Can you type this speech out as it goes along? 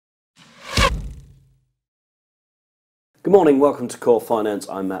Good morning, welcome to Core Finance.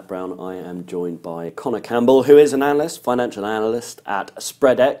 I'm Matt Brown. I am joined by Connor Campbell, who is an analyst, financial analyst at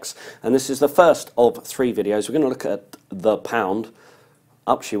Spreadex. And this is the first of 3 videos. We're going to look at the pound.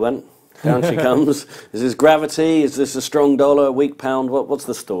 Up she went, down she comes. Is this gravity? Is this a strong dollar, a weak pound? What's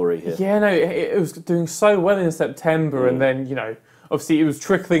the story here? Yeah, no, it was doing so well in September, and then, you know, obviously it was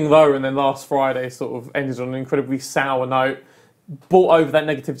trickling lower, and then last Friday sort of ended on an incredibly sour note. Brought over that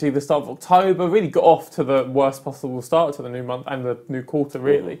negativity at the start of October, really got off to the worst possible start to the new month and the new quarter,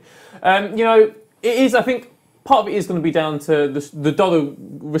 really. You know, it is, I think, part of it is going to be down to the dollar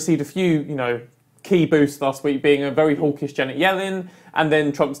received a few, you know, key boosts last week, being a very hawkish Janet Yellen and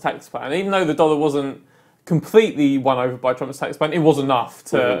then Trump's tax plan. Even though the dollar wasn't completely won over by Trump's tax plan, it was enough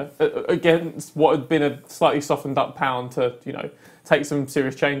to, against what had been a slightly softened up pound, to, you know, take some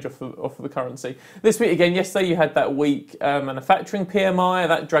serious change off of the currency. This week again, yesterday you had that weak manufacturing PMI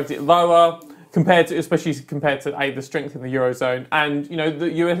that dragged it lower, especially compared to the strength in the eurozone, and you know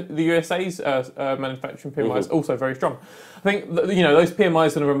the USA's manufacturing PMI is also very strong. I think you know those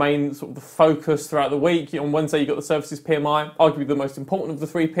PMIs are going to remain sort of the focus throughout the week. On Wednesday you got the services PMI, arguably the most important of the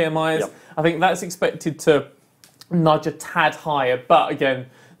 3 PMIs. I think that's expected to nudge a tad higher, but again,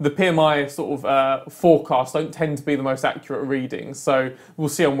 the PMI sort of forecasts don't tend to be the most accurate readings, so we'll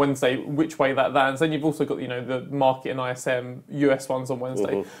see on Wednesday which way that lands. Then you've also got, you know, the market and ISM US ones on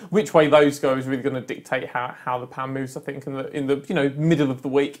Wednesday. Which way those go is really going to dictate how the pound moves, I think, in the you know middle of the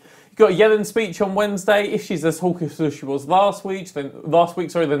week. You've got a Yellen speech on Wednesday. If she's as hawkish as she was last week, then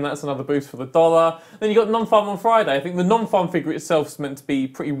that's another boost for the dollar. Then you've got non-farm on Friday. I think the non-farm figure itself is meant to be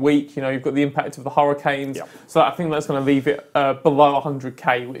pretty weak. You know, you've got the impact of the hurricanes, so I think that's going to leave it below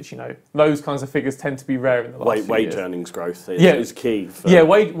 100k, which, you know, those kinds of figures tend to be rare in the last few years. Wage earnings growth is key.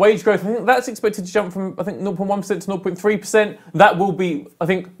 Wage growth, I think that's expected to jump from, I think, 0.1% to 0.3%. That will be, I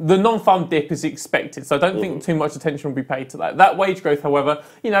think, the non-farm dip is expected, so I don't think too much attention will be paid to that. That wage growth, however,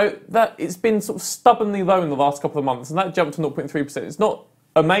 you know, that it's been sort of stubbornly low in the last couple of months, and that jump to 0.3%. It's not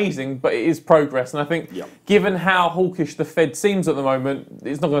amazing, but it is progress, and I think given how hawkish the Fed seems at the moment,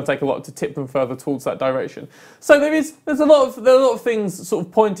 it's not going to take a lot to tip them further towards that direction. So there's a lot of things sort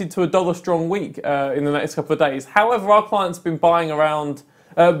of pointed to a dollar strong week in the next couple of days. However, our clients have been buying around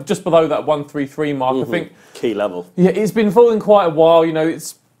just below that 133 mark. I think key level. Yeah, it's been falling quite a while. You know,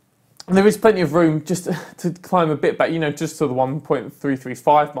 there is plenty of room just to climb a bit back, you know, just to the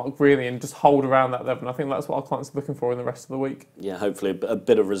 1.335 mark, really, and just hold around that level. And I think that's what our clients are looking for in the rest of the week. Yeah, hopefully a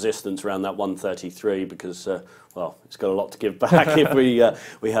bit of resistance around that 133 because, well, it's got a lot to give back if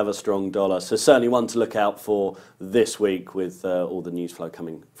we have a strong dollar. So certainly one to look out for this week with all the news flow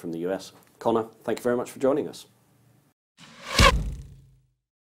coming from the US. Connor, thank you very much for joining us.